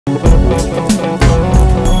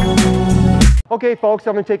Okay folks,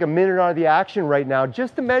 I'm going to take a minute out of the action right now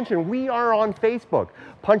just to mention we are on Facebook.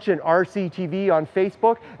 Punch in RCTV on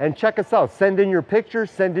Facebook and check us out. Send in your pictures,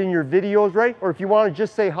 send in your videos, right? Or if you want to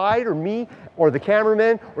just say hi to me or the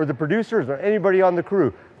cameraman or the producers or anybody on the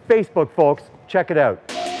crew. Facebook folks, check it out.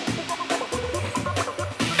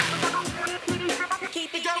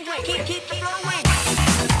 Keep it going, keep it flowing.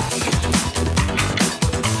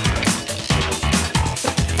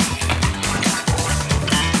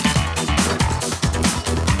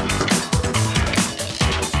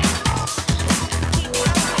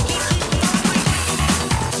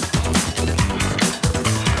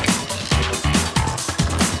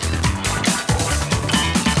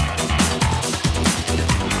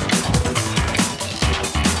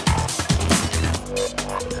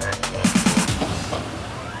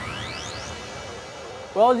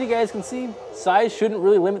 Well, as you guys can see, size shouldn't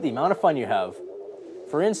really limit the amount of fun you have.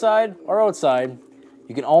 For inside or outside,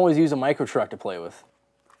 you can always use a micro truck to play with.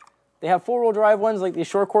 They have four-wheel drive ones like these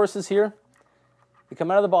short courses here. They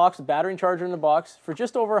come out of the box with battery and charger in the box for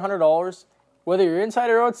just over $100. Whether you're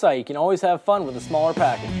inside or outside, you can always have fun with a smaller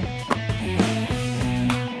package.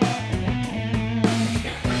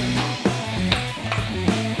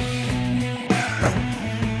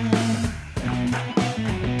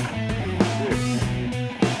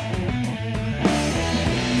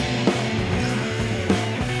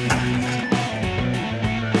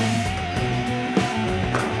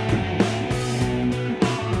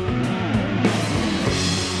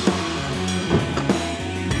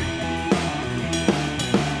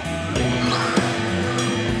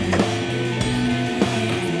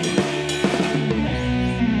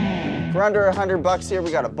 For under $100 here,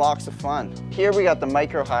 we got a box of fun. Here we got the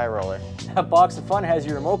Micro High Roller. That box of fun has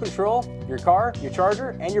your remote control, your car, your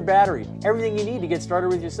charger, and your battery. Everything you need to get started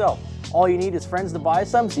with yourself. All you need is friends to buy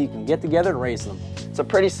some so you can get together and race them. It's a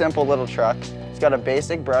pretty simple little truck. It's got a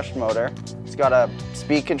basic brushed motor. It's got a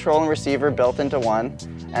speed control and receiver built into one.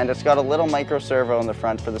 And it's got a little micro servo in the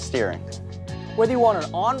front for the steering. Whether you want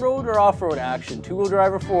an on-road or off-road action, two-wheel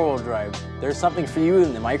drive or four-wheel drive, there's something for you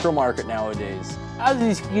in the micro market nowadays.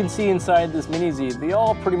 As you can see inside this Mini Z, they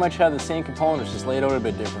all pretty much have the same components, just laid out a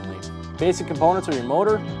bit differently. Basic components are your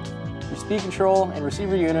motor, your speed control and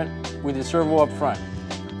receiver unit with your servo up front,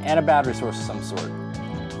 and a battery source of some sort.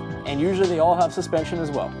 And usually they all have suspension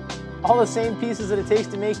as well. All the same pieces that it takes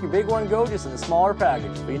to make your big one go, just in a smaller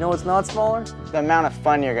package. But you know what's not smaller? The amount of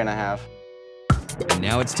fun you're gonna have. And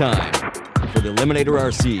now it's time for the Eliminator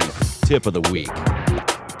RC Tip of the Week.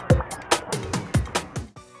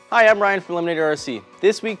 Hi, I'm Ryan from Eliminator RC.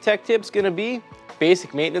 This week tech tip's gonna be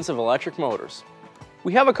basic maintenance of electric motors.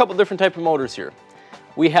 We have a couple different types of motors here.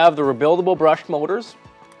 We have the rebuildable brushed motors,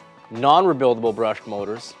 non-rebuildable brushed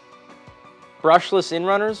motors, brushless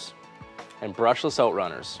in-runners, and brushless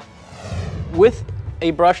out-runners. With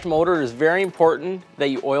a brushed motor, it is very important that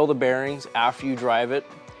you oil the bearings after you drive it,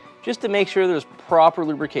 just to make sure there's proper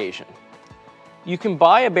lubrication. You can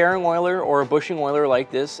buy a bearing oiler or a bushing oiler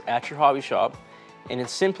like this at your hobby shop, and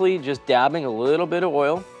it's simply just dabbing a little bit of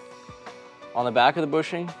oil on the back of the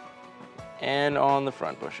bushing and on the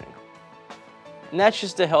front bushing. And that's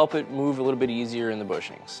just to help it move a little bit easier in the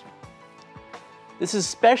bushings. This is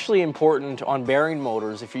especially important on bearing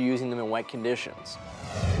motors if you're using them in wet conditions.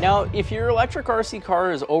 Now, if your electric RC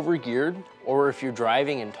car is over-geared, or if you're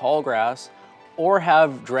driving in tall grass, or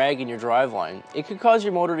have drag in your driveline, it could cause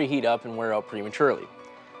your motor to heat up and wear out prematurely.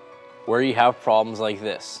 Where you have problems like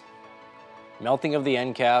this. Melting of the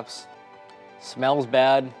end caps, smells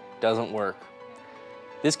bad, doesn't work.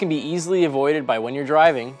 This can be easily avoided by when you're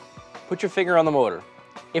driving, put your finger on the motor.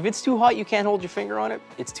 If it's too hot, you can't hold your finger on it,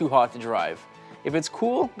 it's too hot to drive. If it's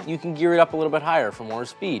cool, you can gear it up a little bit higher for more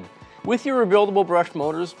speed. With your rebuildable brushed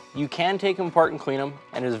motors, you can take them apart and clean them,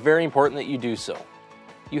 and it is very important that you do so.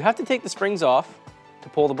 You have to take the springs off to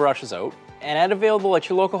pull the brushes out, and available at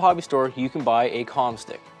your local hobby store, you can buy a comm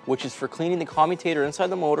stick, which is for cleaning the commutator inside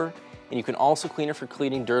the motor, and you can also clean it for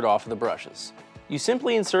cleaning dirt off of the brushes. You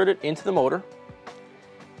simply insert it into the motor,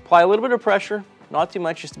 apply a little bit of pressure, not too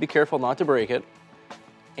much, just to be careful not to break it,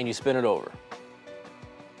 and you spin it over.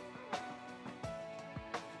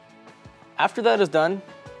 After that is done,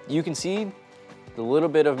 you can see the little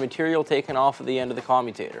bit of material taken off of the end of the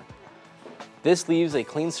commutator. This leaves a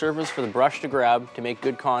clean surface for the brush to grab to make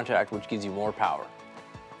good contact, which gives you more power.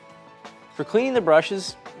 For cleaning the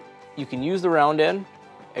brushes, you can use the round end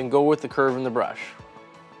and go with the curve in the brush.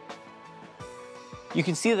 You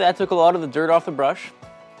can see that took a lot of the dirt off the brush,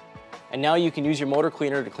 and now you can use your motor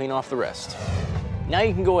cleaner to clean off the rest. Now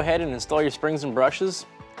you can go ahead and install your springs and brushes,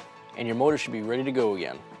 and your motor should be ready to go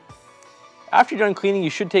again. After you're done cleaning, you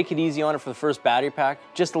should take it easy on it for the first battery pack,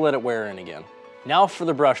 just to let it wear in again. Now for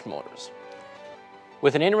the brushed motors.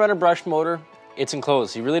 With an in-runner brushed motor, it's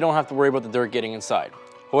enclosed, so you really don't have to worry about the dirt getting inside.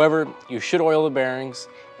 However, you should oil the bearings,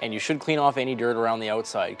 and you should clean off any dirt around the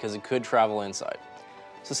outside, because it could travel inside.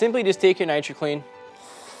 So simply just take your NitroClean,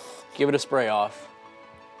 give it a spray off,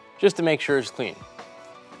 just to make sure it's clean.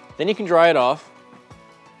 Then you can dry it off,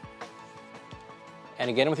 and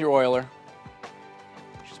again with your oiler,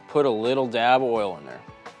 just put a little dab of oil in there.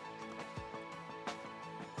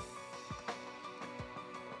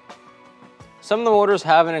 Some of the motors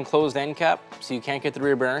have an enclosed end cap, so you can't get the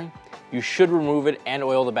rear bearing. You should remove it and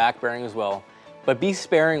oil the back bearing as well, but be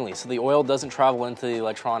sparingly so the oil doesn't travel into the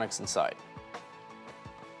electronics inside.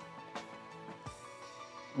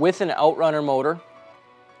 With an outrunner motor,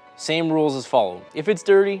 same rules as follow. If it's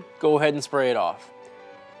dirty, go ahead and spray it off.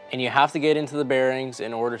 And you have to get into the bearings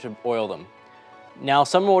in order to oil them. Now,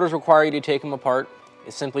 some motors require you to take them apart.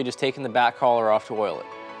 It's simply just taking the back collar off to oil it.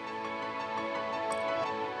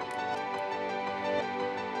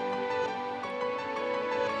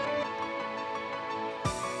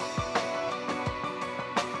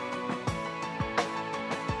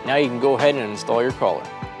 Now you can go ahead and install your collar.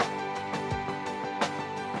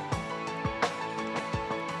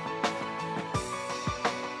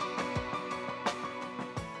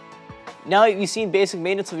 Now that you've seen basic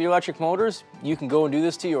maintenance of your electric motors, you can go and do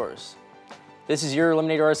this to yours. This is your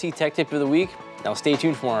Eliminator RC Tech Tip of the Week. Now stay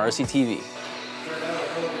tuned for more RC TV.